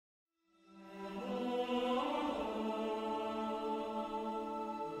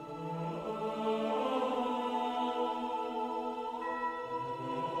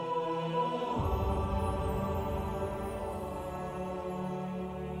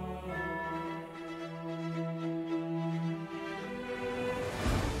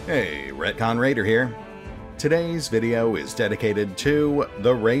Hey, RetconRaider here. Today's video is dedicated to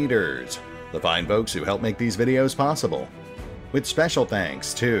the Raiders, the fine folks who help make these videos possible. With special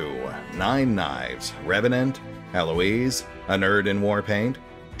thanks to Nine Knives, Revenant, Eloise, A Nerd in Warpaint,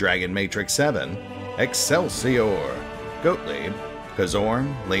 Dragon Matrix 7, Excelsior, Gottlieb,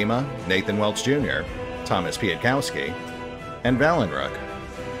 Kazorn, Lima, Nathan Welch Jr., Thomas Pietkowski, and Valenrook.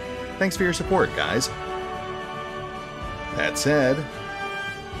 Thanks for your support, guys. That said,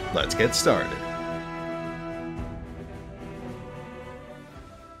 let's get started.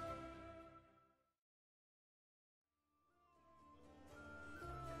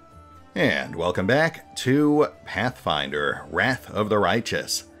 And welcome back to Pathfinder, Wrath of the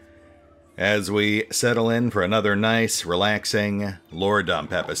Righteous. As we settle in for another nice, relaxing lore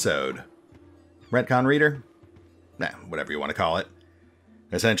dump episode. RetconRaider? Nah, whatever you want to call it.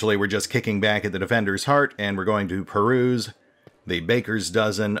 Essentially, we're just kicking back at the Defender's Heart, and we're going to peruse the baker's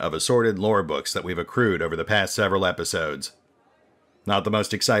dozen of assorted lore books that we've accrued over the past several episodes. Not the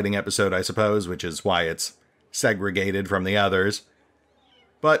most exciting episode, I suppose, which is why it's segregated from the others.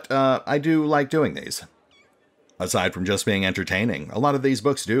 But I do like doing these. Aside from just being entertaining, a lot of these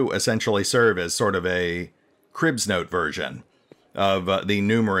books do essentially serve as sort of a Cribs Note version of the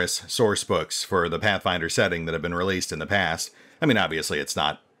numerous source books for the Pathfinder setting that have been released in the past. I mean, obviously it's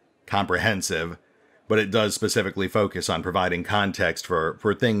not comprehensive, but it does specifically focus on providing context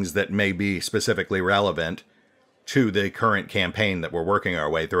for things that may be specifically relevant to the current campaign that we're working our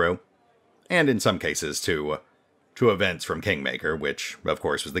way through, and in some cases to events from Kingmaker, which, of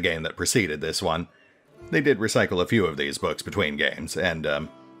course, was the game that preceded this one. They did recycle a few of these books between games, and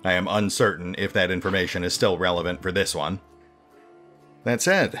I am uncertain if that information is still relevant for this one. That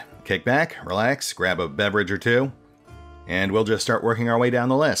said, kick back, relax, grab a beverage or two, and we'll just start working our way down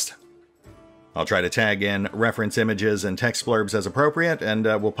the list. I'll try to tag in reference images and text blurbs as appropriate, and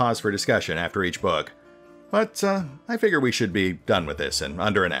we'll pause for discussion after each book. But I figure we should be done with this in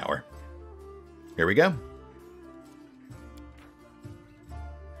under an hour. Here we go.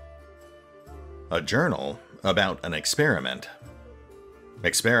 A journal about an experiment.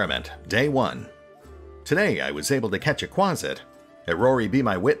 Experiment, Day 1. Today I was able to catch a quasit. Rory be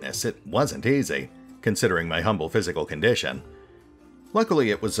my witness, it wasn't easy, considering my humble physical condition.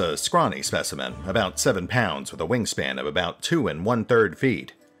 Luckily it was a scrawny specimen, about 7 pounds with a wingspan of about 2 1/3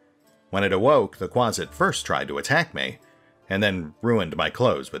 feet. When it awoke, the quasit first tried to attack me, and then ruined my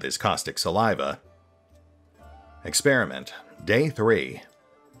clothes with his caustic saliva. Experiment, Day 3.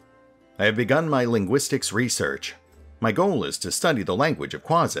 I have begun my linguistics research. My goal is to study the language of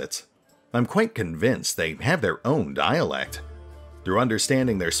quasits. I'm quite convinced they have their own dialect. Through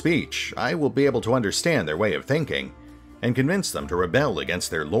understanding their speech, I will be able to understand their way of thinking, and convince them to rebel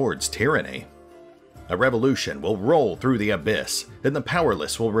against their lord's tyranny. A revolution will roll through the abyss, and the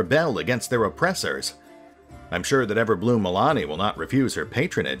powerless will rebel against their oppressors. I'm sure that Everbloom Milani will not refuse her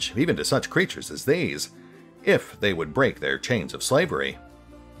patronage, even to such creatures as these, if they would break their chains of slavery.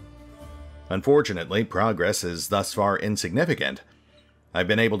 Unfortunately, progress is thus far insignificant. I've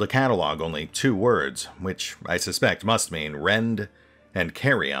been able to catalog only 2 words, which I suspect must mean rend and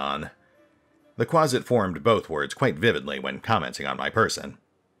carry on. The quasit formed both words quite vividly when commenting on my person.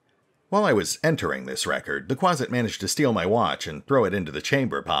 While I was entering this record, the quasit managed to steal my watch and throw it into the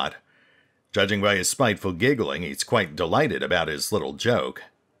chamber pot. Judging by his spiteful giggling, he's quite delighted about his little joke.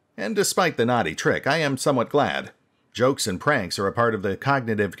 And despite the naughty trick, I am somewhat glad. Jokes and pranks are a part of the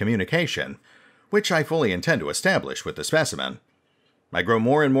cognitive communication, which I fully intend to establish with the specimen. I grow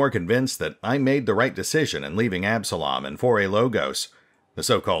more and more convinced that I made the right decision in leaving Absalom and Foray Logos, the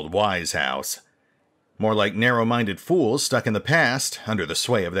so-called Wise House. More like narrow-minded fools stuck in the past, under the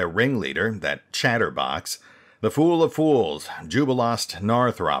sway of their ringleader, that chatterbox, the fool of fools, Jubilost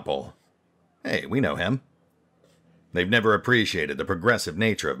Narthropple. Hey, we know him. They've never appreciated the progressive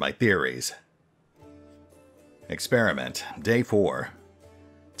nature of my theories. Experiment, Day 4.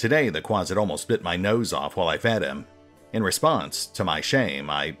 Today the quasit almost bit my nose off while I fed him. In response, to my shame,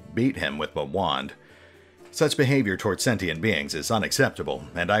 I beat him with a wand. Such behavior towards sentient beings is unacceptable,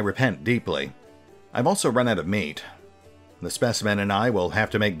 and I repent deeply. I've also run out of meat. The specimen and I will have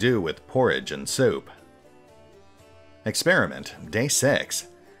to make do with porridge and soup. Experiment, Day 6.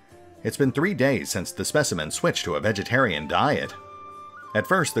 It's been 3 days since the specimen switched to a vegetarian diet. At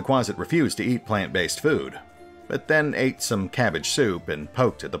first, the quasit refused to eat plant-based food, but then ate some cabbage soup and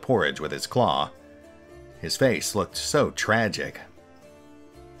poked at the porridge with his claw. His face looked so tragic.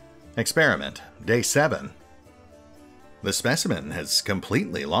 Experiment, Day 7. The specimen has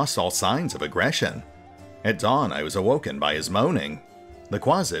completely lost all signs of aggression. At dawn, I was awoken by his moaning. The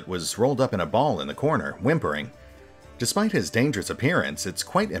quasit was rolled up in a ball in the corner, whimpering. Despite his dangerous appearance, it's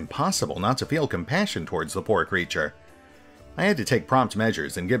quite impossible not to feel compassion towards the poor creature. I had to take prompt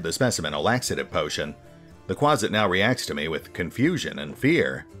measures and give the specimen a laxative potion. The Quasit now reacts to me with confusion and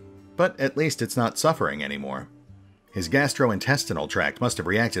fear, but at least it's not suffering anymore. His gastrointestinal tract must have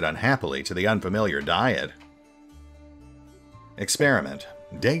reacted unhappily to the unfamiliar diet. Experiment,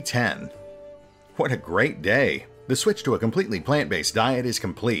 Day 10. What a great day! The switch to a completely plant-based diet is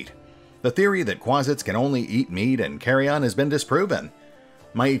complete. The theory that Quasits can only eat meat and carrion has been disproven.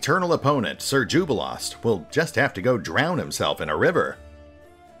 My eternal opponent, Sir Jubilost, will just have to go drown himself in a river.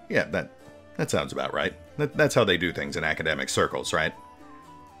 Yeah, that sounds about right. That's how they do things in academic circles, right?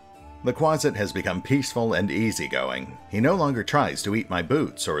 The Quasit has become peaceful and easygoing. He no longer tries to eat my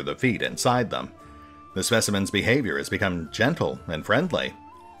boots or the feet inside them. The specimen's behavior has become gentle and friendly.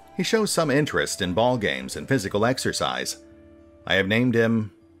 He shows some interest in ball games and physical exercise. I have named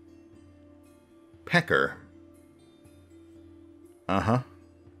him Pecker.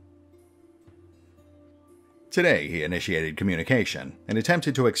 Today he initiated communication and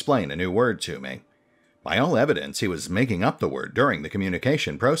attempted to explain a new word to me. By all evidence, he was making up the word during the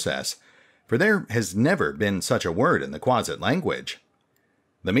communication process, for there has never been such a word in the Quasit language.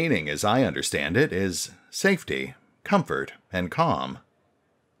 The meaning, as I understand it, is safety, comfort, and calm.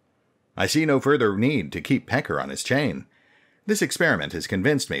 I see no further need to keep Pecker on his chain. This experiment has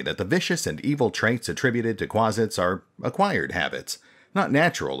convinced me that the vicious and evil traits attributed to Quasits are acquired habits, not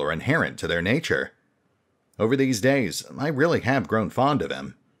natural or inherent to their nature. Over these days, I really have grown fond of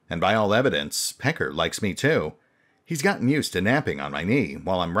him, and by all evidence, Pecker likes me too. He's gotten used to napping on my knee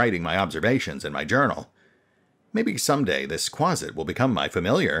while I'm writing my observations in my journal. Maybe someday this Quasit will become my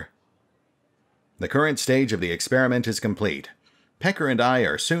familiar. The current stage of the experiment is complete. Pecker and I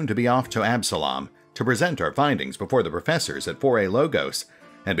are soon to be off to Absalom to present our findings before the professors at 4A Logos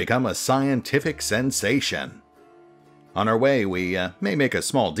and become a scientific sensation. On our way, we may make a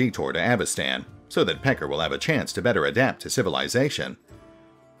small detour to Avistan, so that Pecker will have a chance to better adapt to civilization.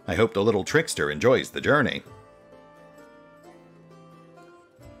 I hope the little trickster enjoys the journey.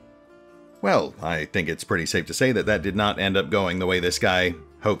 Well, I think it's pretty safe to say that that did not end up going the way this guy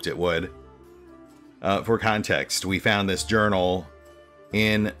hoped it would. For context, we found this journal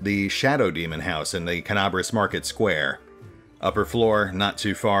in the Shadow Demon house in the Canabras Market Square. Upper floor, not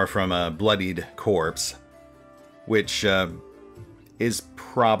too far from a bloodied corpse, which is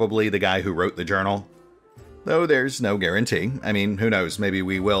probably the guy who wrote the journal. Though there's no guarantee. I mean, who knows, maybe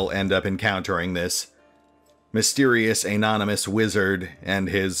we will end up encountering this mysterious anonymous wizard and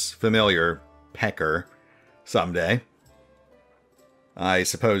his familiar Pecker someday. I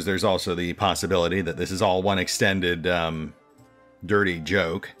suppose there's also the possibility that this is all one extended, dirty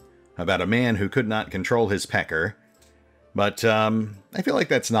joke about a man who could not control his Pecker. But, I feel like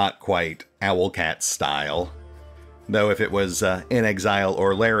that's not quite Owlcat style. Though if it was In Exile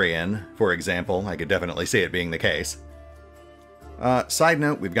or Larian, for example, I could definitely see it being the case. Side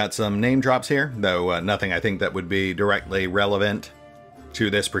note, we've got some name drops here, though nothing I think that would be directly relevant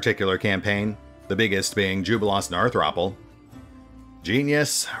to this particular campaign, the biggest being Jubilost Narthropple.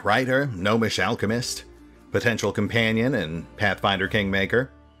 Genius, writer, gnomish alchemist, potential companion and Pathfinder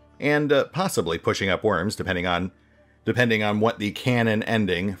Kingmaker, and possibly pushing up worms depending on what the canon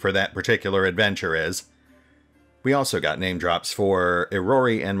ending for that particular adventure is. We also got name drops for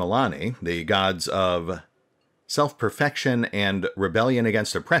Irori and Milani, the gods of self-perfection and rebellion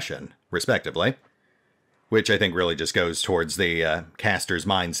against oppression, respectively, which I think really just goes towards the caster's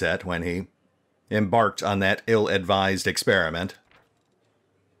mindset when he embarked on that ill-advised experiment.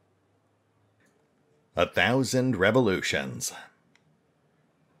 1,000 revolutions.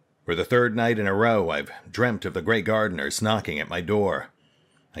 For the third night in a row, I've dreamt of the Grey Gardeners knocking at my door.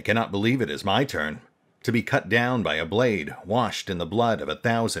 I cannot believe it is my turn to be cut down by a blade washed in the blood of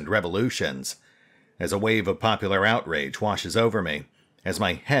 1,000 revolutions, as a wave of popular outrage washes over me, as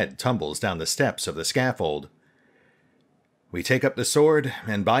my head tumbles down the steps of the scaffold. We take up the sword,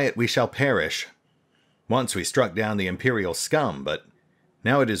 and by it we shall perish. Once we struck down the imperial scum, but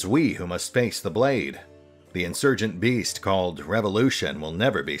now it is we who must face the blade. The insurgent beast called Revolution will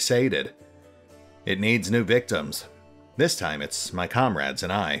never be sated. It needs new victims. This time it's my comrades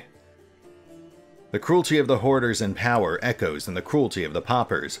and I. The cruelty of the hoarders in power echoes in the cruelty of the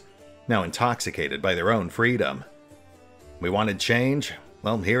paupers, now intoxicated by their own freedom. We wanted change?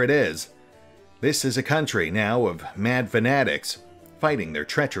 Well, here it is. This is a country now of mad fanatics, fighting their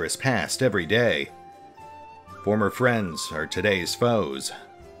treacherous past every day. Former friends are today's foes.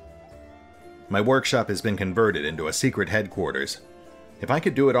 My workshop has been converted into a secret headquarters. If I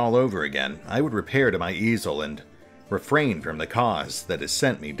could do it all over again, I would repair to my easel and refrain from the cause that has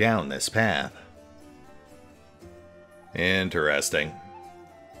sent me down this path. Interesting.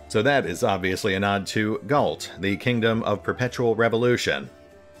 So that is obviously a nod to Galt, the Kingdom of Perpetual Revolution.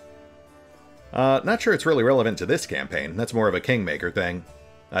 Not sure it's really relevant to this campaign. That's more of a Kingmaker thing.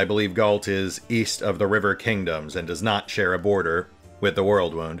 I believe Galt is east of the River Kingdoms and does not share a border with the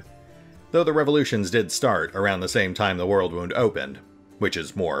Worldwound, though the revolutions did start around the same time the Worldwound opened, which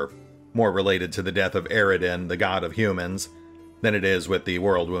is more related to the death of Aristan, the god of humans, than it is with the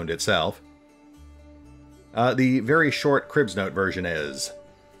Worldwound itself. The very short Cribs Note version is,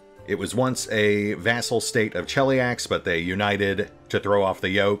 it was once a vassal state of Cheliax, but they united to throw off the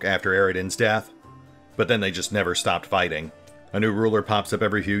yoke after Aridin's death, but then they just never stopped fighting. A new ruler pops up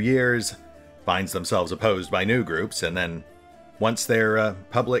every few years, finds themselves opposed by new groups, and then once their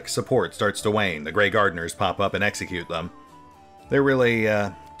public support starts to wane, the Grey Gardeners pop up and execute them. They're really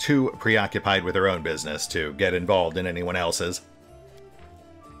too preoccupied with their own business to get involved in anyone else's.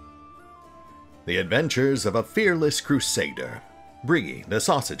 The Adventures of a Fearless Crusader. Briggie, the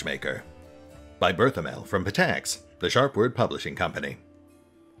Sausage Maker. By Berthamel from Patax, the Sharpword Publishing Company.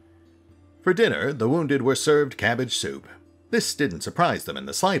 For dinner, the wounded were served cabbage soup. This didn't surprise them in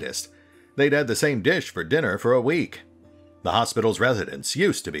the slightest. They'd had the same dish for dinner for a week. The hospital's residents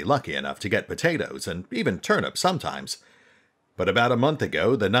used to be lucky enough to get potatoes and even turnips sometimes. But about a month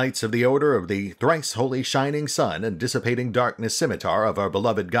ago, the Knights of the Order of the Thrice Holy Shining Sun and Dissipating Darkness Scimitar of our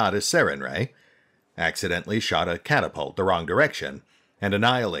beloved goddess Sarenrae accidentally shot a catapult the wrong direction and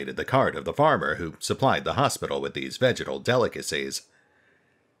annihilated the cart of the farmer who supplied the hospital with these vegetal delicacies.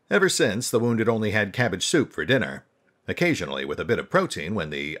 Ever since, the wounded only had cabbage soup for dinner, occasionally with a bit of protein when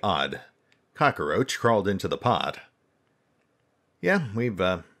the odd cockroach crawled into the pot. Yeah, we've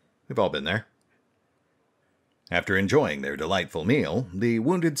all been there. After enjoying their delightful meal, the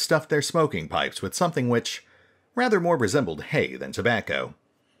wounded stuffed their smoking pipes with something which rather more resembled hay than tobacco.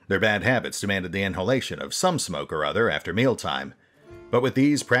 Their bad habits demanded the inhalation of some smoke or other after mealtime, but with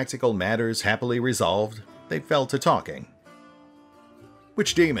these practical matters happily resolved, they fell to talking.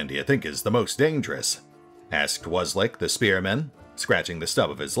 "Which demon do you think is the most dangerous?" asked Wuzlik the spearman, scratching the stub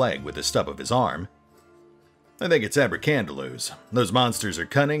of his leg with the stub of his arm. "I think it's Abracandaloos. Those monsters are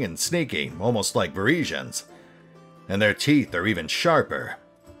cunning and sneaky, almost like Varisians. And their teeth are even sharper.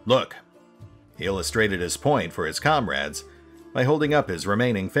 Look." He illustrated his point for his comrades by holding up his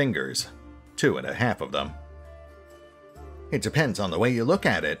remaining fingers, 2.5 of them. "It depends on the way you look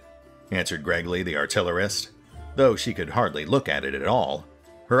at it," answered Gregly the artillerist, though she could hardly look at it at all.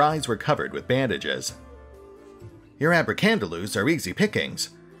 Her eyes were covered with bandages. "Your Abracandaloos are easy pickings,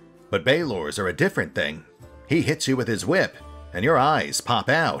 but Baylor's are a different thing. He hits you with his whip, and your eyes pop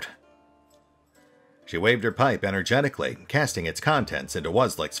out." She waved her pipe energetically, casting its contents into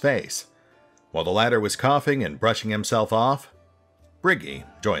Wuzlik's face. While the latter was coughing and brushing himself off, Briggie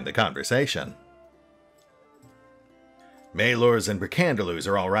joined the conversation. "Maylors and Bracandaloos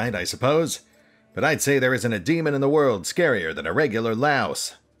are all right, I suppose, but I'd say there isn't a demon in the world scarier than a regular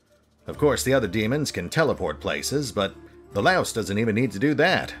louse. Of course, the other demons can teleport places, but the louse doesn't even need to do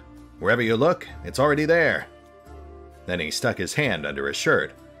that. Wherever you look, it's already there." Then he stuck his hand under his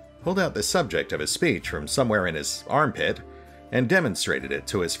shirt, pulled out the subject of his speech from somewhere in his armpit, and demonstrated it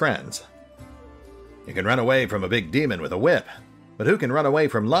to his friends. "You can run away from a big demon with a whip, but who can run away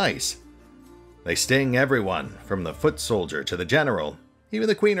from lice? They sting everyone, from the foot soldier to the general. Even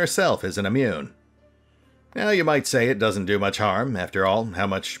the queen herself isn't immune. Now, you might say it doesn't do much harm. After all, how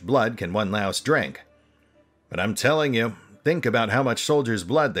much blood can one louse drink? But I'm telling you, think about how much soldiers'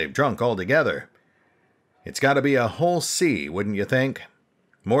 blood they've drunk altogether. It's got to be a whole sea, wouldn't you think?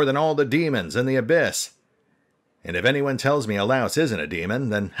 More than all the demons in the abyss. And if anyone tells me a louse isn't a demon,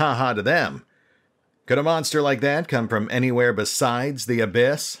 then ha-ha to them. Could a monster like that come from anywhere besides the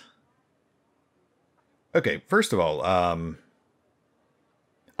abyss?" Okay, first of all,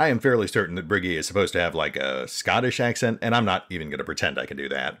 I am fairly certain that Briggie is supposed to have like a Scottish accent, and I'm not even going to pretend I can do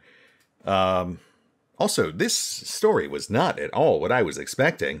that. Also, this story was not at all what I was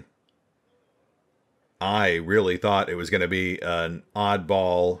expecting. I really thought it was going to be an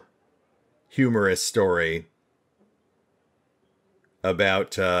oddball, humorous story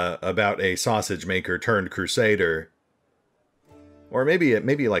about a sausage maker turned crusader, or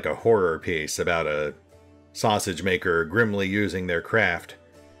maybe like a horror piece about a sausage maker grimly using their craft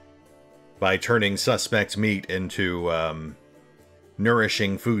by turning suspect meat into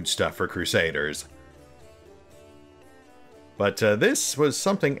nourishing foodstuff for crusaders. But this was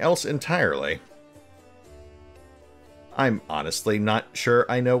something else entirely. I'm honestly not sure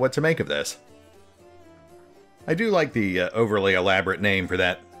I know what to make of this. I do like the overly elaborate name for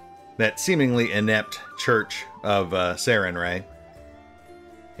that seemingly inept church of Sarenrae.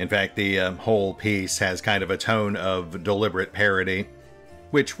 In fact, the whole piece has kind of a tone of deliberate parody,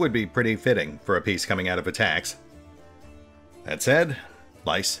 which would be pretty fitting for a piece coming out of attacks. That said,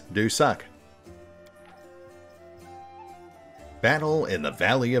 lice do suck. Battle in the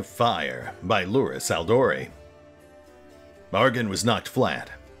Valley of Fire by Luris Aldori. Argon was knocked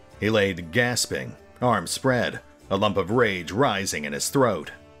flat. He laid gasping, arms spread, a lump of rage rising in his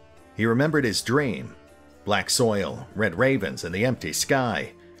throat. He remembered his dream. Black soil, red ravens in the empty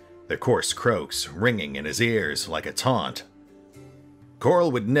sky, the coarse croaks ringing in his ears like a taunt.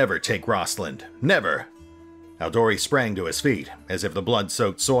 Coral would never take Rostland, never! Aldori sprang to his feet, as if the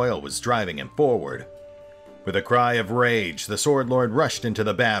blood-soaked soil was driving him forward. With a cry of rage, the Sword Lord rushed into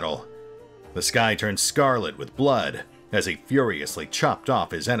the battle. The sky turned scarlet with blood, as he furiously chopped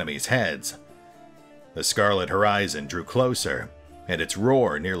off his enemies' heads. The scarlet horizon drew closer, and its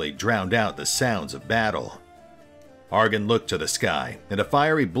roar nearly drowned out the sounds of battle. Argon looked to the sky, and a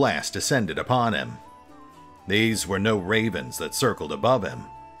fiery blast descended upon him. These were no ravens that circled above him.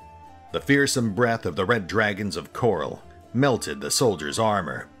 The fearsome breath of the red dragons of Coral melted the soldier's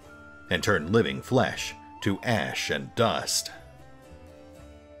armor, and turned living flesh to ash and dust.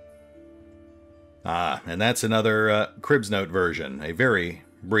 And that's another Cribs Note version, a very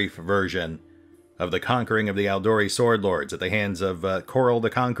brief version of the conquering of the Aldori Sword Lords at the hands of Coral the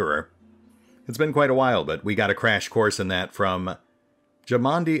Conqueror. It's been quite a while, but we got a crash course in that from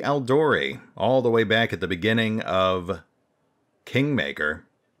Jamandi Aldori, all the way back at the beginning of Kingmaker.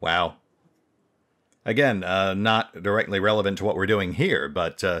 Wow. Again, not directly relevant to what we're doing here,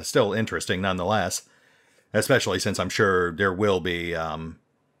 but still interesting nonetheless, especially since I'm sure there will be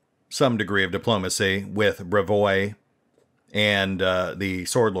some degree of diplomacy with Brevoy and the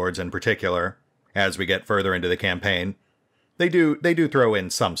Sword Lords in particular as we get further into the campaign. They do throw in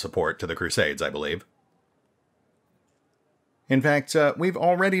some support to the Crusades, I believe. In fact, we've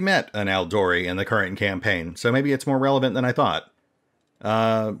already met an Aldori in the current campaign, so maybe it's more relevant than I thought.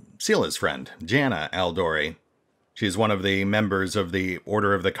 Sela's friend, Janna Aldori. She's one of the members of the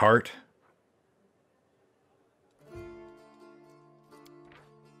Order of the Cart.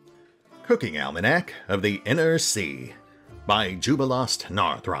 Cooking Almanac of the Inner Sea by Jubilost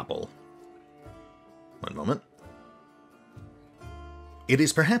Narthropple. One moment. It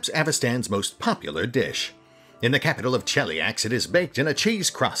is perhaps Avistan's most popular dish. In the capital of Cheliax, it is baked in a cheese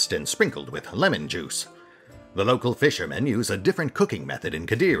crust and sprinkled with lemon juice. The local fishermen use a different cooking method in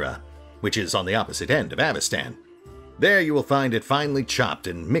Kadira, which is on the opposite end of Avistan. There you will find it finely chopped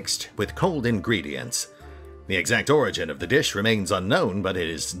and mixed with cold ingredients. The exact origin of the dish remains unknown, but it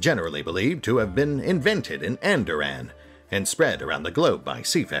is generally believed to have been invented in Andoran and spread around the globe by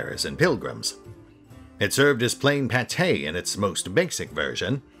seafarers and pilgrims. It served as plain pâté in its most basic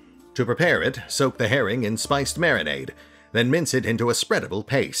version. To prepare it, soak the herring in spiced marinade, then mince it into a spreadable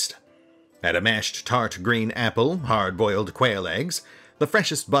paste. Add a mashed tart green apple, hard-boiled quail eggs, the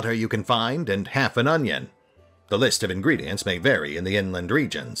freshest butter you can find, and half an onion. The list of ingredients may vary in the inland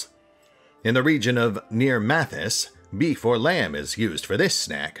regions. In the region of near Mathis, beef or lamb is used for this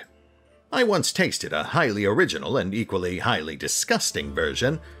snack. I once tasted a highly original and equally highly disgusting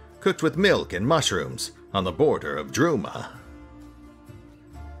version, cooked with milk and mushrooms, on the border of Druma.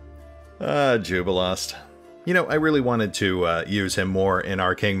 Jubilost. You know, I really wanted to use him more in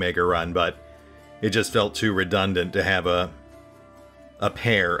our Kingmaker run, but it just felt too redundant to have a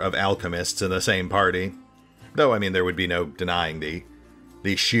pair of alchemists in the same party. Though, I mean, there would be no denying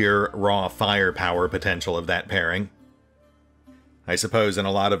the sheer raw firepower potential of that pairing. I suppose in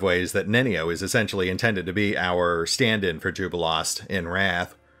a lot of ways that Nenio is essentially intended to be our stand-in for Jubilost in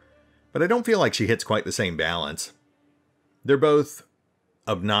Wrath, but I don't feel like she hits quite the same balance. They're both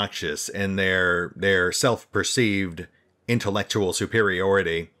obnoxious in their self-perceived intellectual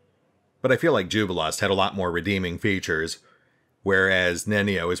superiority, but I feel like Jubilost had a lot more redeeming features, whereas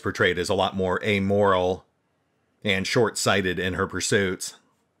Nenio is portrayed as a lot more amoral and short-sighted in her pursuits.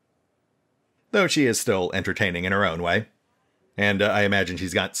 Though she is still entertaining in her own way. And I imagine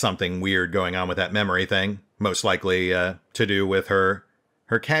she's got something weird going on with that memory thing, most likely to do with her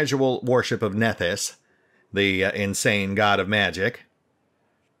casual worship of Nethys, the insane god of magic.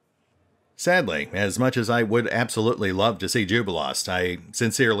 Sadly, as much as I would absolutely love to see Jubilost, I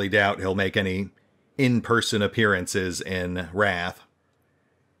sincerely doubt he'll make any in-person appearances in Wrath.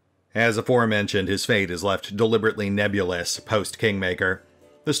 As aforementioned, his fate is left deliberately nebulous post-Kingmaker.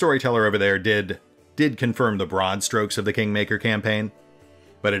 The storyteller over there did confirm the broad strokes of the Kingmaker campaign,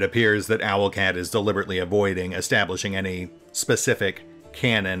 but it appears that Owlcat is deliberately avoiding establishing any specific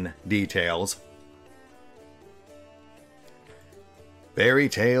canon details. Fairy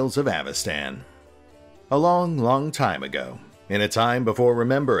Tales of Avistan. A long, long time ago, In a time before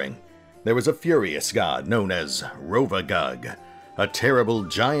remembering, there was a furious god known as Rovagug, a terrible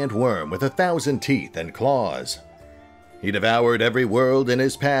giant worm with 1,000 teeth and claws. He devoured every world in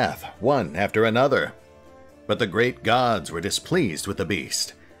his path, one after another. But the great gods were displeased with the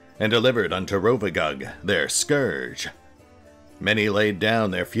beast, and delivered unto Rovagug their scourge. Many laid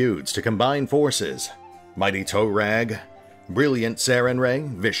down their feuds to combine forces. Mighty Torag, brilliant Sarenrae,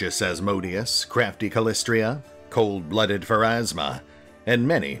 vicious Asmodeus, crafty Callistria, cold-blooded Pharasma, and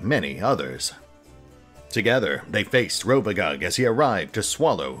many, many others. Together, they faced Rovagug as he arrived to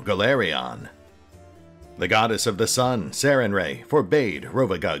swallow Golarion. The goddess of the sun, Sarenrae, forbade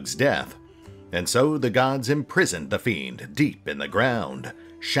Rovagug's death, and so the gods imprisoned the fiend deep in the ground,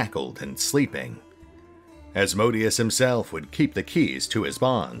 shackled and sleeping. Asmodeus himself would keep the keys to his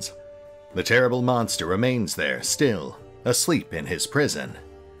bonds. The terrible monster remains there, still, asleep in his prison.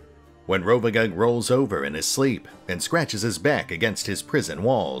 When Rovagug rolls over in his sleep and scratches his back against his prison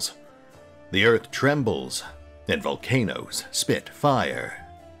walls, the earth trembles and volcanoes spit fire.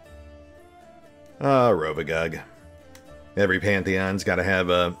 Ah, Rovagug. Every pantheon's gotta have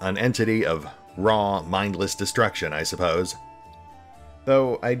an entity of raw, mindless destruction, I suppose.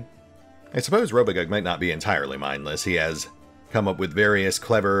 Though, I suppose Rovagug might not be entirely mindless. He has come up with various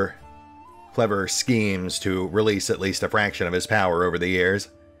clever schemes to release at least a fraction of his power over the years,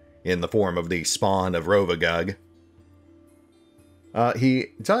 in the form of the spawn of Rovagug. He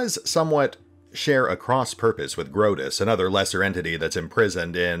does somewhat share a cross-purpose with Grotus, another lesser entity that's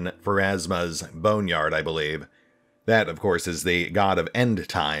imprisoned in Pharasma's boneyard, I believe. That, of course, is the god of end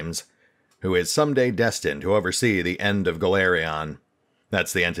times, who is someday destined to oversee the end of Golarion.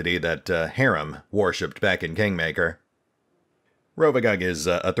 That's the entity that Harem worshipped back in Kingmaker. Rovagug is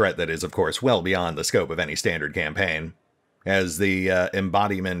a threat that is, of course, well beyond the scope of any standard campaign. As the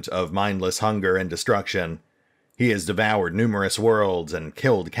embodiment of mindless hunger and destruction, he has devoured numerous worlds and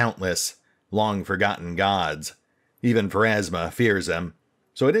killed countless long-forgotten gods. Even Pharasma fears him,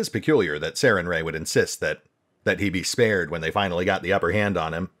 so it is peculiar that Sarenrae would insist that he be spared when they finally got the upper hand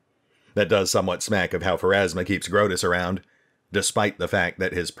on him. That does somewhat smack of how Pharasma keeps Grotus around, despite the fact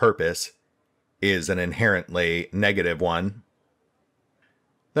that his purpose is an inherently negative one.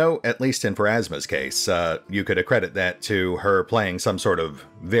 Though, at least in Pharasma's case, you could accredit that to her playing some sort of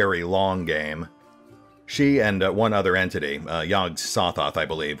very long game. She and one other entity, Yogg-Sothoth, I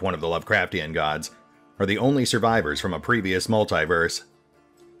believe, one of the Lovecraftian gods, are the only survivors from a previous multiverse.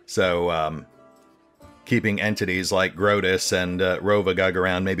 So, keeping entities like Grotus and Rovagug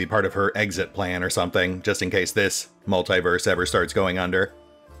around may be part of her exit plan or something, just in case this multiverse ever starts going under.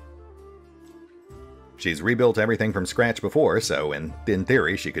 She's rebuilt everything from scratch before, so in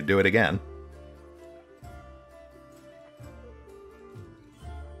theory she could do it again.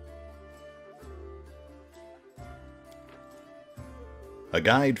 A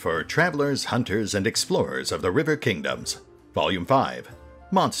Guide for Travelers, Hunters, and Explorers of the River Kingdoms, Volume 5,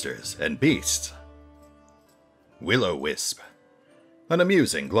 Monsters and Beasts. Will-o-wisp. An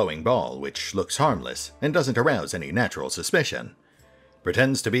amusing glowing ball which looks harmless and doesn't arouse any natural suspicion.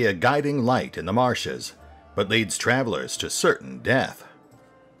 Pretends to be a guiding light in the marshes, but leads travelers to certain death.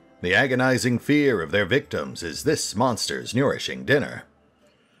 The agonizing fear of their victims is this monster's nourishing dinner.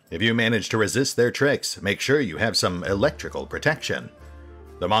 If you manage to resist their tricks, make sure you have some electrical protection.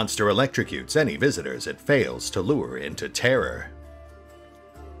 The monster electrocutes any visitors it fails to lure into terror.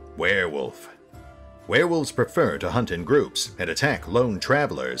 Werewolf. Werewolves prefer to hunt in groups and attack lone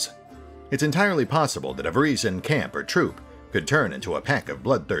travelers. It's entirely possible that a Varisian camp or troop could turn into a pack of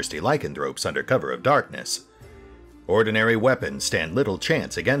bloodthirsty lycanthropes under cover of darkness. Ordinary weapons stand little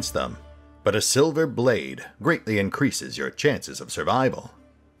chance against them, but a silver blade greatly increases your chances of survival.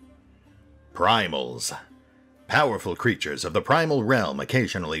 Primals. Powerful creatures of the primal realm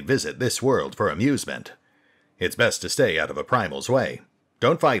occasionally visit this world for amusement. It's best to stay out of a primal's way.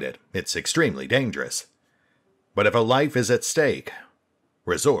 Don't fight it, it's extremely dangerous. But if a life is at stake,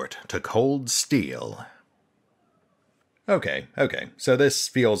 resort to cold steel. Okay, so this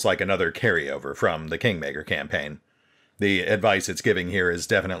feels like another carryover from the Kingmaker campaign. The advice it's giving here is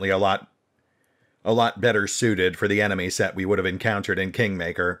definitely a lot better suited for the enemy set we would have encountered in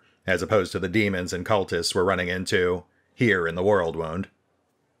Kingmaker, as opposed to the demons and cultists we're running into here in the World Wound.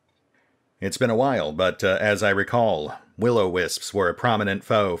 It's been a while, but as I recall, will-o-wisps were a prominent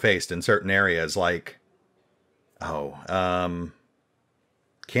foe faced in certain areas like... Candlekeep?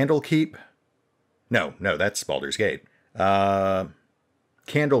 No, that's Baldur's Gate.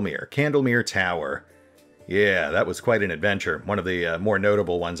 Candlemere Tower. Yeah, that was quite an adventure. One of the more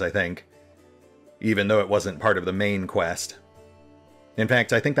notable ones, I think. Even though it wasn't part of the main quest. In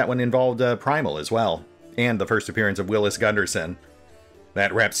fact, I think that one involved Primal as well. and the first appearance of Willis Gunderson,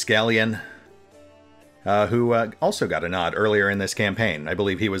 that rapscallion, who also got a nod earlier in this campaign. I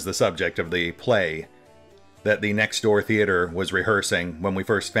believe he was the subject of the play that the Next Door Theater was rehearsing when we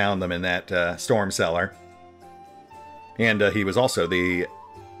first found them in that storm cellar. And he was also the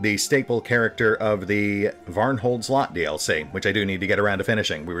staple character of the Varnhold's Lot DLC, which I do need to get around to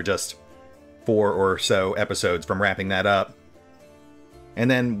finishing. We were just 4 or so episodes from wrapping that up. And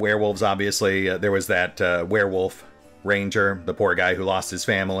then werewolves, obviously. There was that werewolf ranger, the poor guy who lost his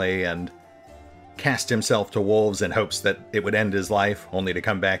family and cast himself to wolves in hopes that it would end his life, only to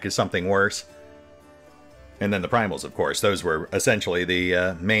come back as something worse. And then the primals, of course. Those were essentially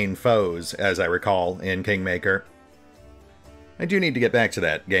the main foes, as I recall, in Kingmaker. I do need to get back to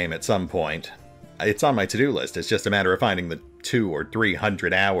that game at some point. It's on my to-do list. It's just a matter of finding the 200 or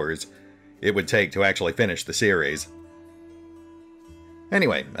 300 hours it would take to actually finish the series.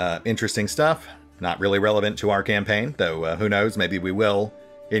 Anyway, interesting stuff. Not really relevant to our campaign, though who knows, maybe we will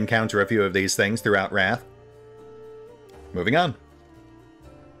encounter a few of these things throughout Wrath. Moving on.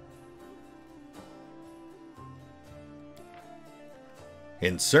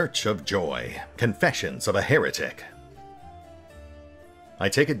 In Search of Joy, Confessions of a Heretic. I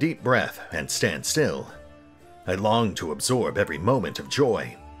take a deep breath and stand still. I long to absorb every moment of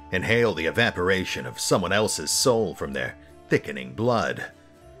joy, inhale the evaporation of someone else's soul from their thickening blood.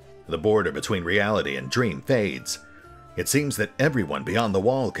 The border between reality and dream fades. It seems that everyone beyond the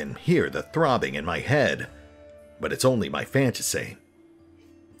wall can hear the throbbing in my head, but it's only my fantasy.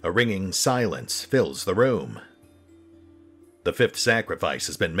 A ringing silence fills the room. The 5th sacrifice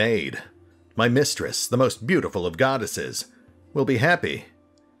has been made. My mistress, the most beautiful of goddesses, will be happy.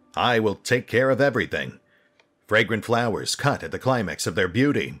 I will take care of everything. Fragrant flowers cut at the climax of their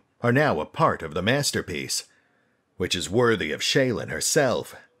beauty are now a part of the masterpiece, which is worthy of Shaylin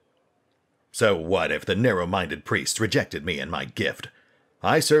herself. So what if the narrow-minded priest rejected me and my gift?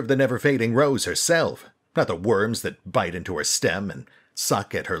 I serve the never-fading rose herself, not the worms that bite into her stem and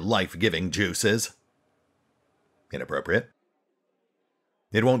suck at her life-giving juices. Inappropriate.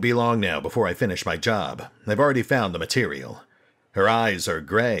 It won't be long now before I finish my job. I've already found the material. Her eyes are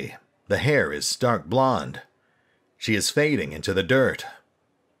gray. The hair is dark blonde. She is fading into the dirt.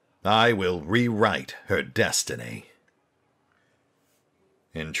 I will rewrite her destiny.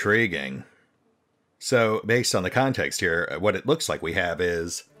 Intriguing. So, based on the context here, what it looks like we have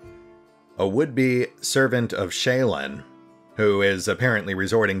is a would-be servant of Shaylin, who is apparently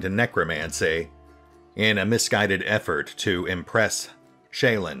resorting to necromancy in a misguided effort to impress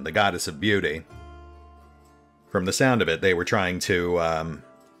Shaylin, the goddess of beauty. From the sound of it, they were trying to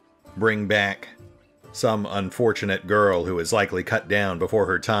bring back some unfortunate girl who is likely cut down before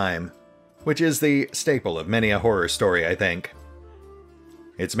her time, which is the staple of many a horror story, I think.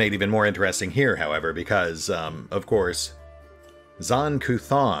 It's made even more interesting here, however, because, of course, Zon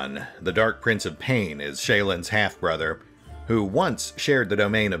Kuthan, the Dark Prince of Pain, is Shaylin's half-brother, who once shared the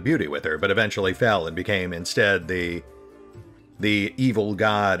domain of beauty with her, but eventually fell and became instead the evil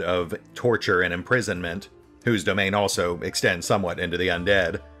god of torture and imprisonment, whose domain also extends somewhat into the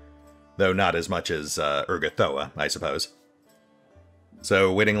undead, though not as much as Urgathoa, I suppose.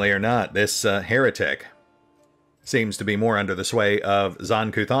 So, wittingly or not, this heretic seems to be more under the sway of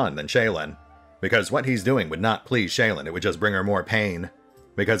Zon Kuthan than Shaylin, because what he's doing would not please Shaylin. It would just bring her more pain,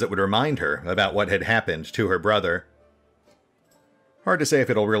 because it would remind her about what had happened to her brother. Hard to say if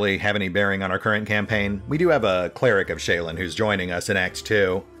it'll really have any bearing on our current campaign. We do have a cleric of Shaylin who's joining us in Act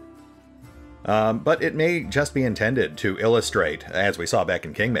 2. But it may just be intended to illustrate, as we saw back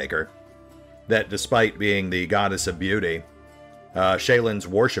in Kingmaker, that despite being the goddess of beauty, Shaylin's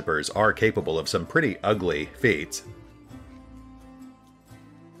worshippers are capable of some pretty ugly feats.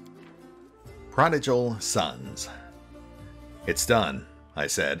 Prodigal Sons. It's done, I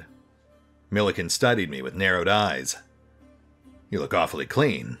said. Milliken studied me with narrowed eyes. You look awfully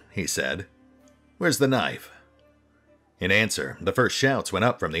clean, he said. Where's the knife? In answer, the first shouts went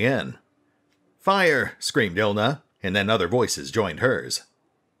up from the inn. Fire! Screamed Ilna, and then other voices joined hers.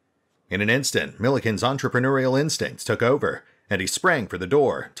 In an instant, Milliken's entrepreneurial instincts took over, and he sprang for the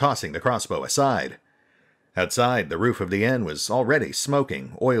door, tossing the crossbow aside. Outside, the roof of the inn was already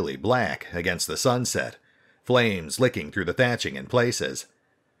smoking, oily black against the sunset, flames licking through the thatching in places.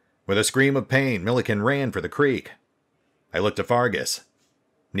 With a scream of pain, Milliken ran for the creek. I looked to Fargus.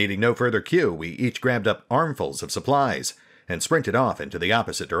 Needing no further cue, we each grabbed up armfuls of supplies and sprinted off into the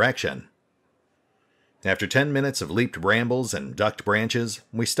opposite direction. After 10 minutes of leaped brambles and ducked branches,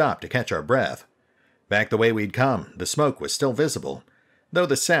 we stopped to catch our breath. Back the way we'd come, the smoke was still visible, though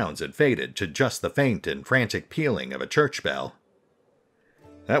the sounds had faded to just the faint and frantic pealing of a church bell.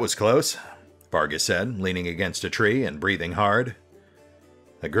 That was close. Vargas said, leaning against a tree and breathing hard.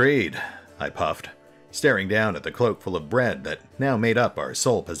 Agreed, I puffed, staring down at the cloak full of bread that now made up our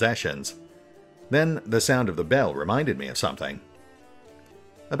sole possessions. Then the sound of the bell reminded me of something.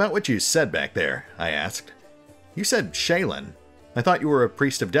 About what you said back there, I asked. You said Shaylin. I thought you were a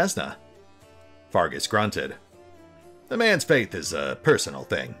priest of Desna. Vargas grunted. The man's faith is a personal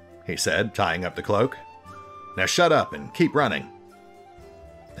thing, he said, tying up the cloak. Now shut up and keep running.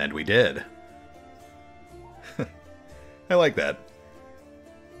 And we did. I like that.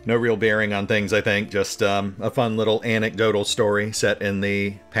 No real bearing on things, I think, just a fun little anecdotal story set in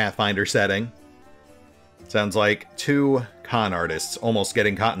the Pathfinder setting. Sounds like two con artists almost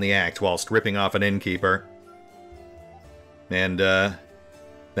getting caught in the act whilst ripping off an innkeeper. And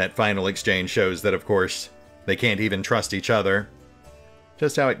that final exchange shows that, of course, they can't even trust each other.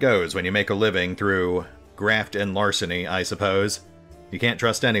 Just how it goes when you make a living through graft and larceny, I suppose. You can't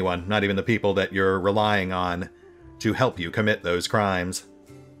trust anyone, not even the people that you're relying on to help you commit those crimes.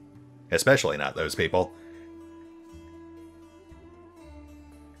 Especially not those people.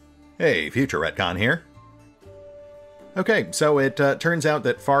 Hey, future retcon here. Okay, so it turns out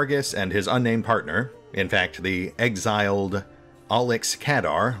that Vargas and his unnamed partner, in fact the exiled Alex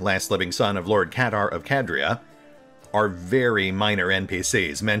Kadar, last living son of Lord Kadar of Cadria, are very minor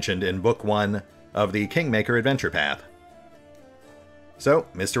NPCs mentioned in Book 1 of the Kingmaker Adventure Path. So,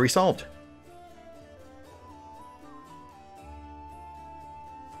 mystery solved.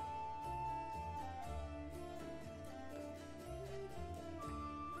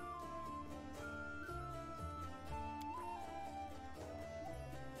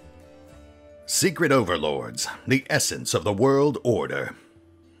 Secret Overlords, the essence of the world order.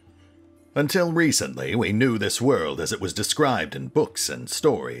 Until recently, we knew this world as it was described in books and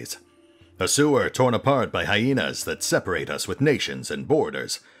stories. A sewer torn apart by hyenas that separate us with nations and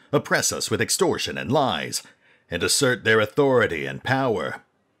borders, oppress us with extortion and lies, and assert their authority and power.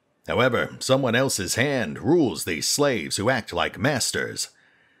 However, someone else's hand rules these slaves who act like masters.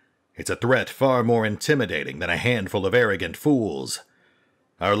 It's a threat far more intimidating than a handful of arrogant fools.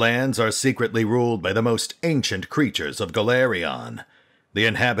 Our lands are secretly ruled by the most ancient creatures of Golarion, the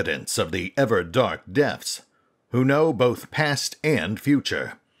inhabitants of the ever-dark depths, who know both past and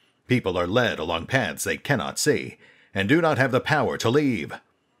future. People are led along paths they cannot see, and do not have the power to leave,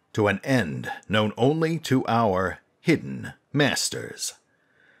 to an end known only to our hidden masters.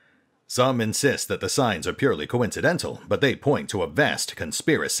 Some insist that the signs are purely coincidental, but they point to a vast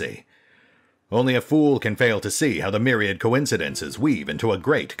conspiracy. Only a fool can fail to see how the myriad coincidences weave into a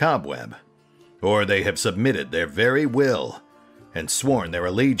great cobweb. Or they have submitted their very will and sworn their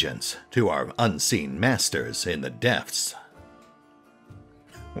allegiance to our unseen masters in the depths.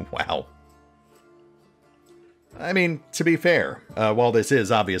 Wow. I mean, to be fair, while this is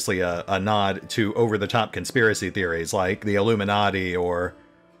obviously a nod to over-the-top conspiracy theories like the Illuminati or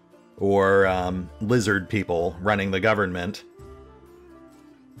lizard people running the government,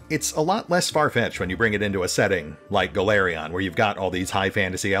 it's a lot less far-fetched when you bring it into a setting like Golarion, where you've got all these high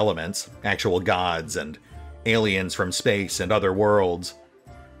fantasy elements, actual gods and aliens from space and other worlds,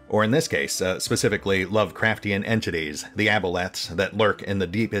 or in this case, specifically Lovecraftian entities, the aboleths that lurk in the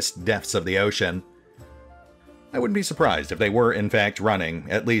deepest depths of the ocean. I wouldn't be surprised if they were in fact running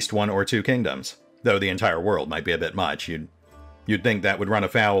at least one or two kingdoms, though the entire world might be a bit much. You'd think that would run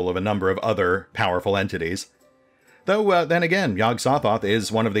afoul of a number of other powerful entities. Though, then again, Yog-Sothoth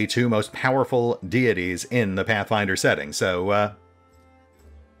is one of the two most powerful deities in the Pathfinder setting, so,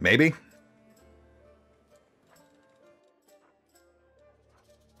 maybe?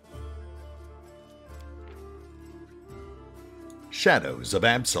 Shadows of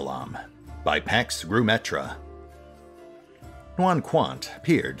Absalom by Pax Grumetra. Nuan Quant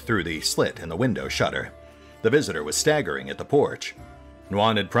peered through the slit in the window shutter. The visitor was staggering at the porch.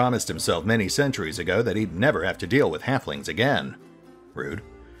 Nuan had promised himself many centuries ago that he'd never have to deal with halflings again. Rude.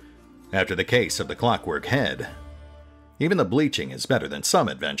 After the case of the clockwork head. Even the bleaching is better than some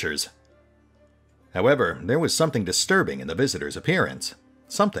adventures. However, there was something disturbing in the visitor's appearance.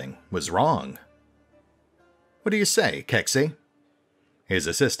 Something was wrong. What do you say, Kexi? His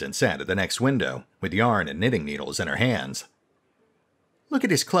assistant sat at the next window, with yarn and knitting needles in her hands. Look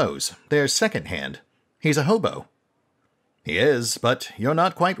at his clothes. They're second-hand. He's a hobo. He is, but you're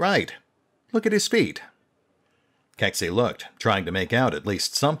not quite right. Look at his feet. Kexi looked, trying to make out at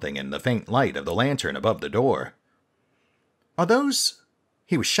least something in the faint light of the lantern above the door. Are those...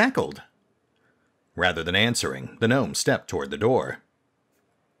 He was shackled. Rather than answering, the gnome stepped toward the door.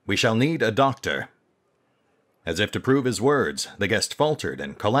 We shall need a doctor. As if to prove his words, the guest faltered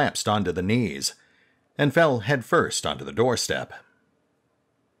and collapsed onto the knees, and fell headfirst onto the doorstep.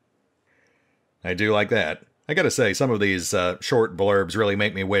 I do like that. I gotta say, some of these short blurbs really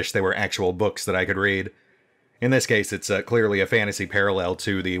make me wish they were actual books that I could read. In this case, it's clearly a fantasy parallel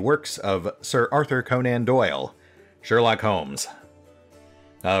to the works of Sir Arthur Conan Doyle, Sherlock Holmes,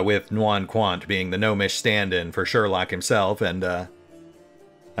 with Nguyen Quant being the gnomish stand-in for Sherlock himself, and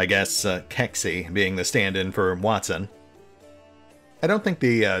I guess Kexi being the stand-in for Watson. I don't think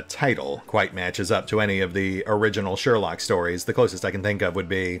the title quite matches up to any of the original Sherlock stories. The closest I can think of would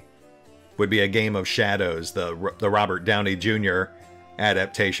be A Game of Shadows, the Robert Downey Jr.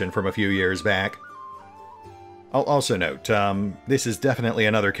 adaptation from a few years back. I'll also note, this is definitely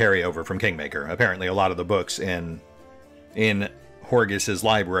another carryover from Kingmaker. Apparently a lot of the books in Horgus's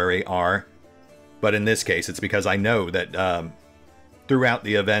library are, but in this case it's because I know that throughout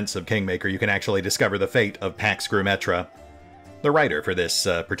the events of Kingmaker you can actually discover the fate of Pax Grumetra, the writer for this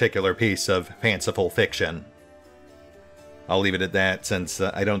particular piece of fanciful fiction. I'll leave it at that, since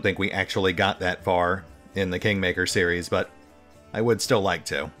I don't think we actually got that far in the Kingmaker series, but I would still like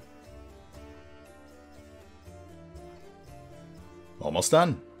to. Almost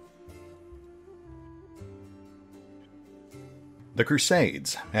done. The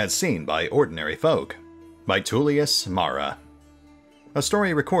Crusades, as seen by ordinary folk, by Tullius Mara. A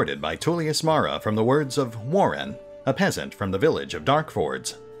story recorded by Tullius Mara from the words of Warren, a peasant from the village of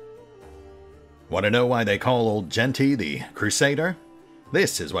Darkfords. Want to know why they call old Genty the Crusader?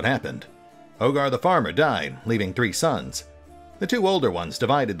 This is what happened. Hogar the farmer died, leaving 3 sons. The 2 older ones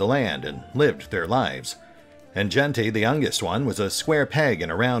divided the land and lived their lives. And Genty, the youngest one, was a square peg in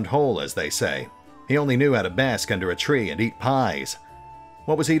a round hole, as they say. He only knew how to bask under a tree and eat pies.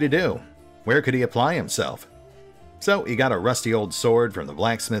 What was he to do? Where could he apply himself? So he got a rusty old sword from the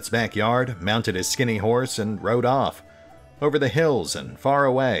blacksmith's backyard, mounted his skinny horse, and rode off, over the hills and far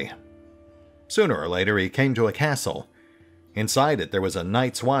away. Sooner or later he came to a castle. Inside it there was a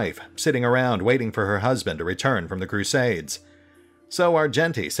knight's wife, sitting around waiting for her husband to return from the Crusades. So our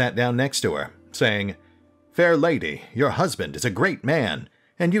Genty sat down next to her, saying, "Fair lady, your husband is a great man,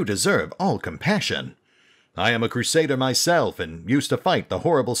 and you deserve all compassion. I am a crusader myself, and used to fight the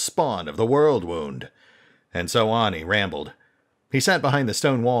horrible spawn of the World Wound." And so on he rambled. He sat behind the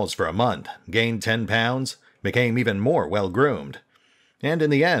stone walls for a month, gained 10 pounds, became even more well-groomed, and in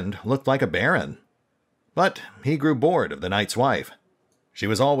the end looked like a baron. But he grew bored of the knight's wife. She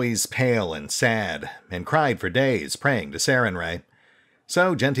was always pale and sad, and cried for days, praying to Sarenrae.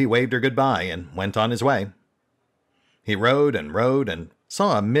 So Genty waved her goodbye and went on his way. He rode and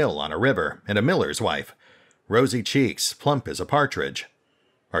saw a mill on a river and a miller's wife, rosy cheeks, plump as a partridge.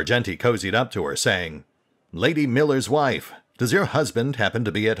 Our Genty cozied up to her, saying, "Lady Miller's wife, does your husband happen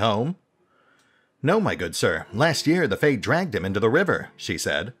to be at home?" "No, my good sir. Last year the Fae dragged him into the river," she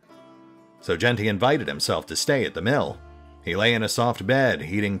said. So Genty invited himself to stay at the mill. He lay in a soft bed,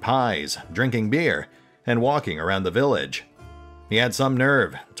 eating pies, drinking beer, and walking around the village. He had some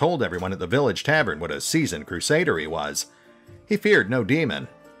nerve, told everyone at the village tavern what a seasoned crusader he was. He feared no demon,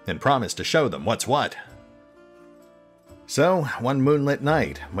 and promised to show them what's what. So, one moonlit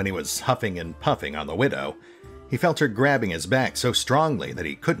night, when he was huffing and puffing on the widow, he felt her grabbing his back so strongly that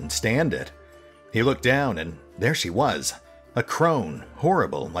he couldn't stand it. He looked down, and there she was, a crone,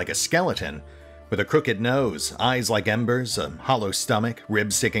 horrible like a skeleton, with a crooked nose, eyes like embers, a hollow stomach,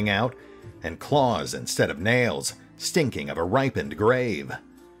 ribs sticking out, and claws instead of nails, stinking of a ripened grave.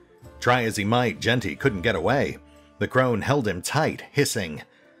 Try as he might, Genty couldn't get away. The crone held him tight, hissing,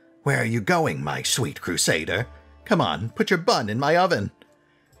 "Where are you going, my sweet crusader? Come on, put your bun in my oven."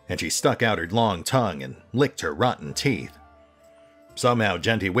 And she stuck out her long tongue and licked her rotten teeth. Somehow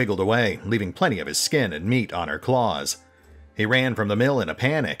Genty wiggled away, leaving plenty of his skin and meat on her claws. He ran from the mill in a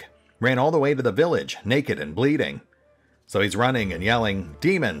panic, ran all the way to the village, naked and bleeding. So he's running and yelling,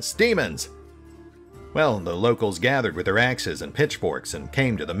 "Demons! Demons!" Well, the locals gathered with their axes and pitchforks and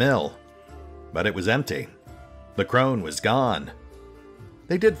came to the mill. But it was empty. The crone was gone.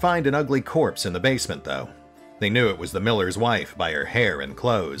 They did find an ugly corpse in the basement, though. They knew it was the miller's wife by her hair and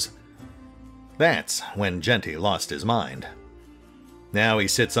clothes. That's when Genty lost his mind. Now he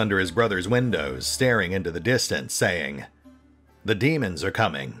sits under his brother's windows, staring into the distance, saying, "The demons are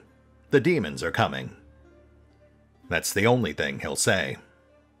coming. The demons are coming." That's the only thing he'll say.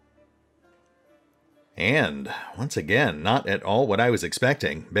 And, once again, not at all what I was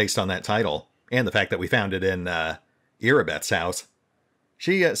expecting, based on that title, and the fact that we found it in Irabeth's house.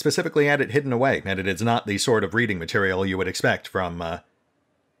 She specifically had it hidden away, and it is not the sort of reading material you would expect from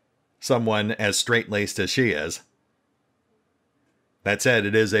someone as straight-laced as she is. That said,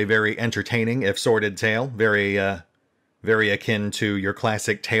 it is a very entertaining, if sordid tale, very akin to your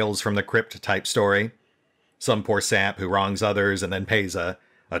classic Tales from the Crypt type story. Some poor sap who wrongs others and then pays a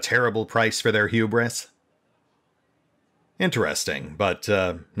A terrible price for their hubris? Interesting, but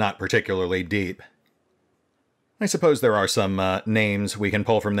not particularly deep. I suppose there are some names we can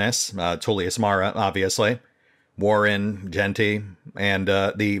pull from this. Tullius Mara, obviously. Warren, Genti, and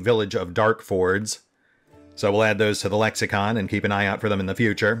the village of Darkfords. So we'll add those to the lexicon and keep an eye out for them in the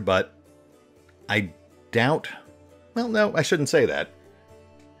future, but I doubt... Well, no, I shouldn't say that.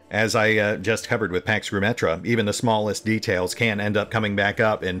 As I just covered with Pax Grumetra, even the smallest details can end up coming back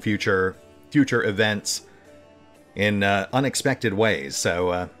up in future events in unexpected ways,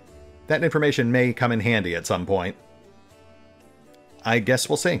 so that information may come in handy at some point. I guess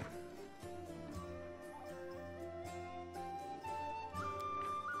we'll see.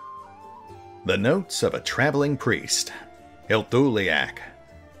 The Notes of a Traveling Priest, Ilthuliak,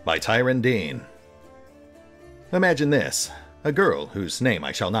 by Tyron Dean. Imagine this. A girl, whose name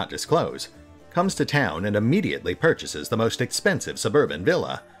I shall not disclose, comes to town and immediately purchases the most expensive suburban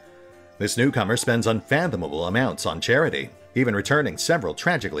villa. This newcomer spends unfathomable amounts on charity, even returning several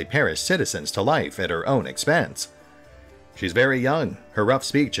tragically perished citizens to life at her own expense. She's very young. Her rough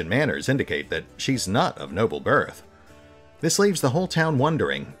speech and manners indicate that she's not of noble birth. This leaves the whole town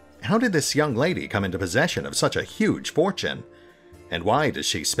wondering, how did this young lady come into possession of such a huge fortune? And why does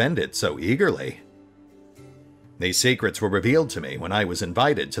she spend it so eagerly? These secrets were revealed to me when I was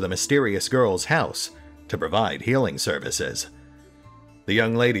invited to the mysterious girl's house to provide healing services. The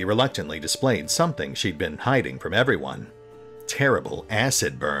young lady reluctantly displayed something she'd been hiding from everyone: terrible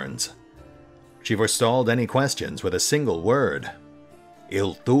acid burns. She forestalled any questions with a single word: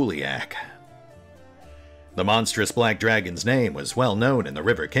 Ilthuliak. The monstrous black dragon's name was well known in the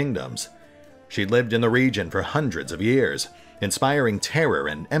River Kingdoms. She'd lived in the region for hundreds of years, inspiring terror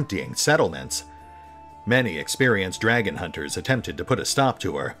and emptying settlements. Many experienced dragon hunters attempted to put a stop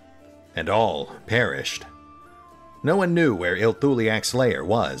to her, and all perished. No one knew where Ilthuliak's lair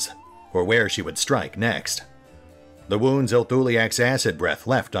was, or where she would strike next. The wounds Ilthuliak's acid breath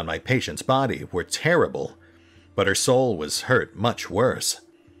left on my patient's body were terrible, but her soul was hurt much worse.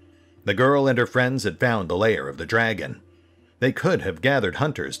 The girl and her friends had found the lair of the dragon. They could have gathered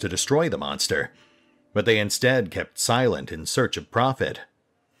hunters to destroy the monster, but they instead kept silent in search of profit.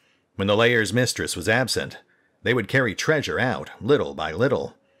 When the lair's mistress was absent, they would carry treasure out, little by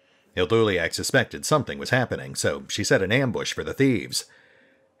little. Ilthuliak suspected something was happening, so she set an ambush for the thieves,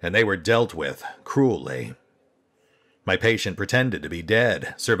 and they were dealt with cruelly. My patient pretended to be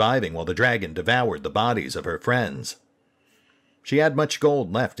dead, surviving while the dragon devoured the bodies of her friends. She had much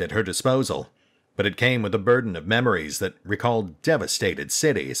gold left at her disposal, but it came with a burden of memories that recalled devastated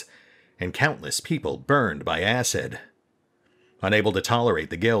cities and countless people burned by acid. Unable to tolerate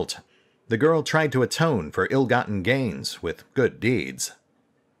the guilt, the girl tried to atone for ill-gotten gains with good deeds.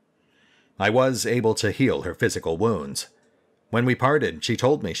 I was able to heal her physical wounds. When we parted, she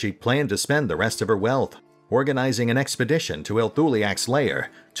told me she planned to spend the rest of her wealth organizing an expedition to Ilthuliak's lair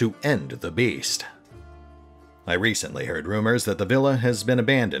to end the beast. I recently heard rumors that the villa has been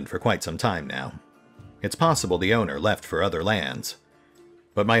abandoned for quite some time now. It's possible the owner left for other lands,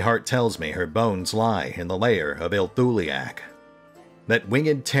 but my heart tells me her bones lie in the lair of Ilthuliak, that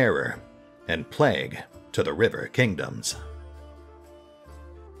winged terror and plague to the River Kingdoms.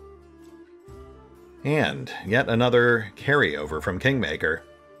 And yet another carryover from Kingmaker.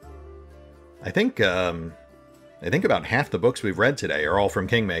 I think about half the books we've read today are all from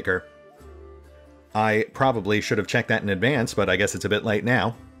Kingmaker. I probably should have checked that in advance, but I guess it's a bit late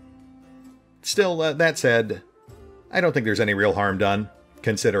now. Still, that said, I don't think there's any real harm done,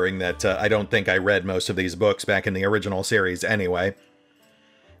 considering that I don't think I read most of these books back in the original series anyway.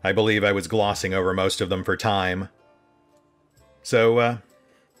 I believe I was glossing over most of them for time. So,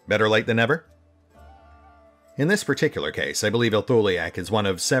 better late than never? In this particular case, I believe Ilthuliak is one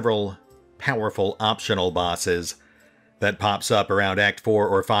of several powerful optional bosses that pops up around Act 4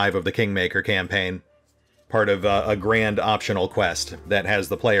 or 5 of the Kingmaker campaign. Part of a grand optional quest that has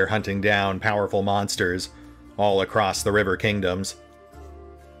the player hunting down powerful monsters all across the River Kingdoms.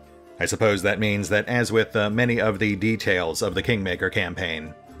 I suppose that means that, as with many of the details of the Kingmaker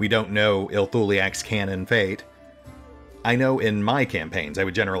campaign, we don't know Ilthuliak's canon fate. I know in my campaigns I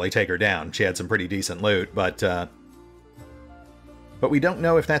would generally take her down. She had some pretty decent loot, but we don't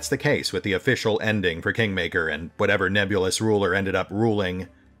know if that's the case with the official ending for Kingmaker and whatever nebulous ruler ended up ruling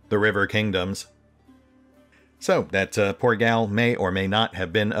the River Kingdoms. So, that poor gal may or may not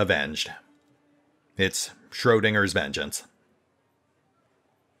have been avenged. It's Schrodinger's vengeance.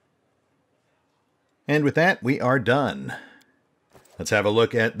 And with that, we are done. Let's have a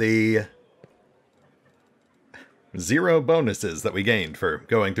look at the 0 bonuses that we gained for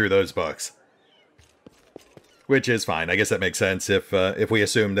going through those books. Which is fine. I guess that makes sense if we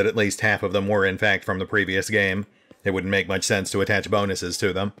assume that at least half of them were in fact from the previous game. It wouldn't make much sense to attach bonuses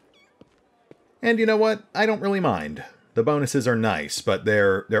to them. And you know what? I don't really mind. The bonuses are nice, but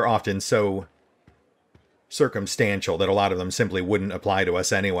they're often so circumstantial that a lot of them simply wouldn't apply to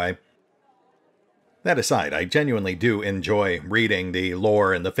us anyway. That aside, I genuinely do enjoy reading the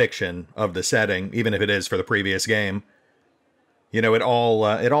lore and the fiction of the setting, even if it is for the previous game. You know, it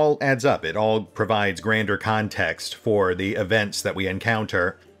all adds up. It all provides grander context for the events that we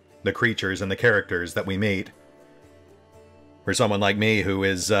encounter, the creatures and the characters that we meet. For someone like me who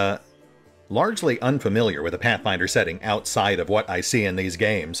is largely unfamiliar with a Pathfinder setting outside of what I see in these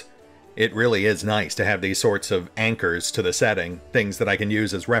games, it really is nice to have these sorts of anchors to the setting, things that I can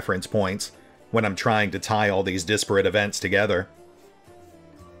use as reference points when I'm trying to tie all these disparate events together.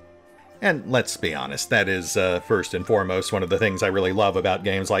 And let's be honest, that is first and foremost one of the things I really love about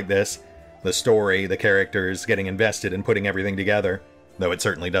games like this. The story, the characters, getting invested in putting everything together, though it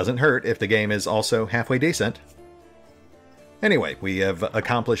certainly doesn't hurt if the game is also halfway decent. Anyway, we have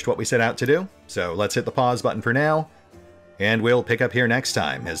accomplished what we set out to do, so let's hit the pause button for now, and we'll pick up here next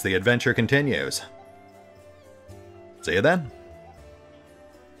time as the adventure continues. See you then.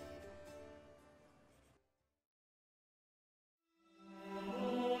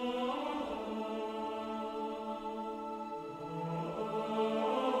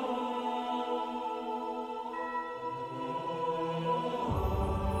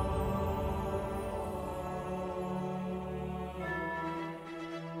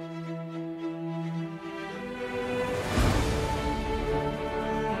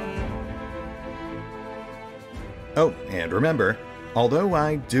 Oh, and remember, although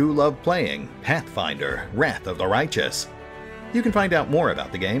I do love playing Pathfinder, Wrath of the Righteous, you can find out more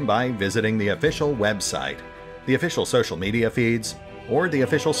about the game by visiting the official website, the official social media feeds, or the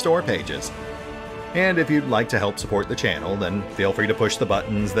official store pages. And if you'd like to help support the channel, then feel free to push the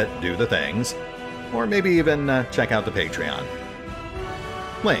buttons that do the things, or maybe even check out the Patreon.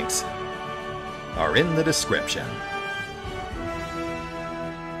 Links are in the description.